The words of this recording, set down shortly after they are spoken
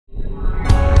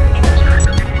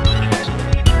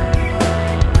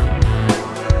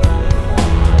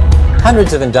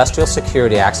Hundreds of industrial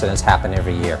security accidents happen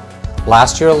every year.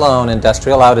 Last year alone,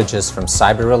 industrial outages from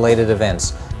cyber-related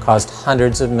events caused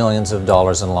hundreds of millions of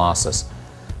dollars in losses.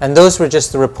 And those were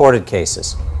just the reported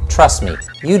cases. Trust me,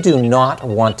 you do not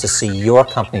want to see your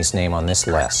company's name on this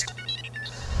list.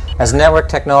 As network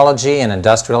technology and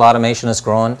industrial automation has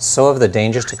grown, so have the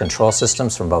dangers to control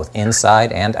systems from both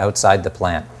inside and outside the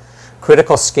plant.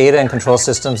 Critical SCADA and control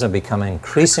systems have become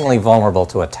increasingly vulnerable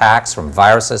to attacks from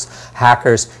viruses,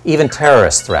 hackers, even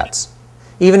terrorist threats.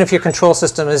 Even if your control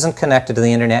system isn't connected to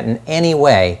the internet in any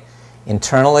way,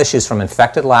 internal issues from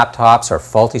infected laptops or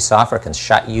faulty software can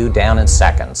shut you down in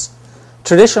seconds.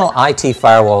 Traditional IT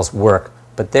firewalls work,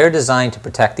 but they're designed to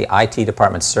protect the IT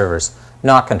department's servers,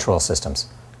 not control systems.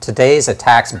 Today's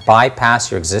attacks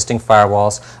bypass your existing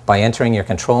firewalls by entering your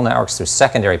control networks through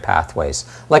secondary pathways,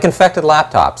 like infected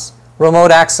laptops,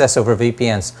 remote access over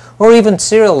VPNs, or even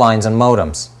serial lines and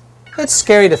modems. It's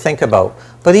scary to think about,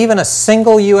 but even a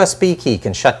single USB key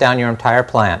can shut down your entire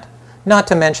plant, not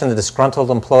to mention the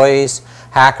disgruntled employees,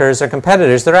 hackers, or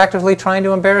competitors that are actively trying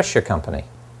to embarrass your company.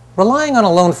 Relying on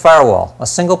a lone firewall, a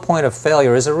single point of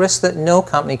failure, is a risk that no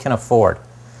company can afford.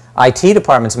 IT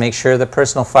departments make sure that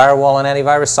personal firewall and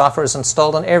antivirus software is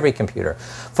installed on every computer,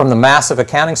 from the massive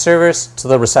accounting servers to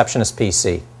the receptionist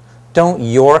PC. Don't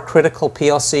your critical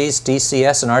PLCs,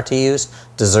 DCS, and RTUs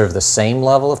deserve the same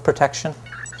level of protection?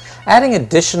 Adding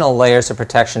additional layers of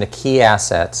protection to key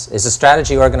assets is a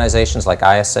strategy organizations like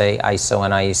ISA, ISO,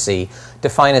 and IEC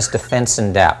define as defense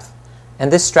in depth.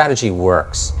 And this strategy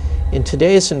works. In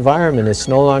today's environment, it's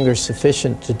no longer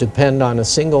sufficient to depend on a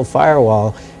single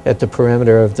firewall at the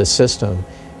perimeter of the system.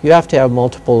 You have to have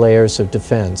multiple layers of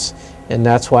defense, and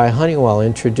that's why Honeywell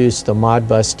introduced the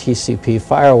Modbus TCP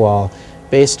Firewall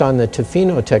based on the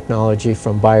Tofino technology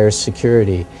from Byres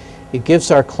Security. It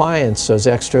gives our clients those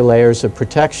extra layers of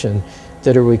protection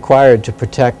that are required to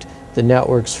protect the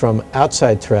networks from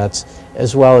outside threats,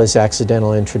 as well as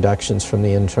accidental introductions from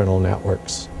the internal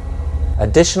networks.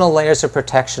 Additional layers of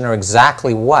protection are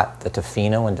exactly what the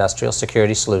Tofino Industrial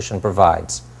Security Solution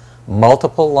provides.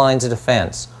 Multiple lines of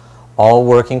defense, all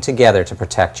working together to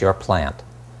protect your plant.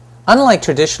 Unlike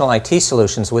traditional IT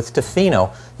solutions, with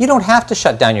Tofino, you don't have to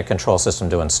shut down your control system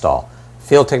to install.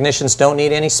 Field technicians don't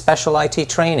need any special IT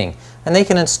training, and they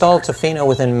can install Tofino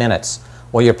within minutes,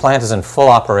 while your plant is in full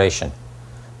operation.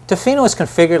 Tofino is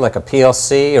configured like a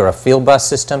PLC or a field bus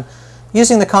system,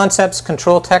 using the concepts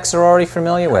control techs are already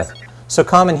familiar with, so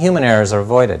common human errors are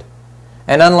avoided.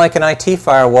 And unlike an IT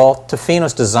firewall, Tofino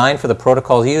is designed for the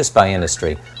protocols used by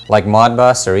industry, like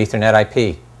Modbus or Ethernet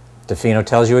IP. Tofino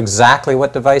tells you exactly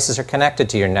what devices are connected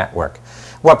to your network,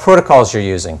 what protocols you're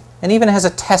using, and even has a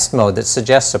test mode that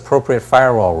suggests appropriate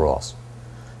firewall rules.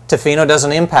 Tofino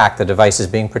doesn't impact the devices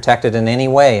being protected in any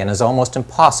way and is almost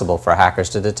impossible for hackers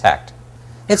to detect.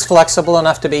 It's flexible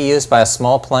enough to be used by a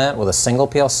small plant with a single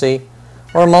PLC,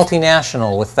 or a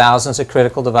multinational with thousands of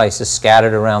critical devices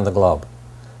scattered around the globe.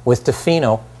 With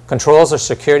Tofino, controls or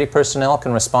security personnel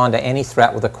can respond to any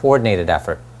threat with a coordinated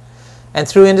effort. And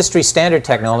through industry standard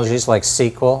technologies like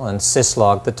SQL and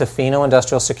Syslog, the Tofino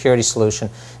Industrial Security Solution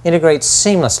integrates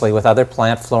seamlessly with other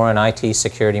plant floor and IT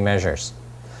security measures.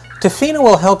 Tofino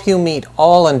will help you meet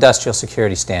all industrial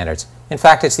security standards. In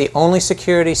fact, it's the only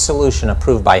security solution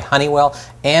approved by Honeywell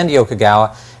and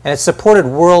Yokogawa, and it's supported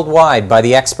worldwide by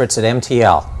the experts at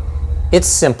MTL. It's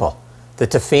simple. The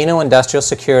Tofino Industrial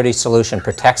Security Solution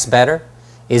protects better,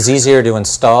 is easier to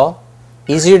install,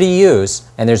 easier to use,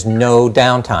 and there's no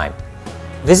downtime.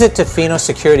 Visit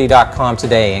TofinoSecurity.com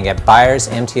today and get Byres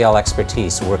MTL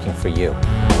expertise working for you.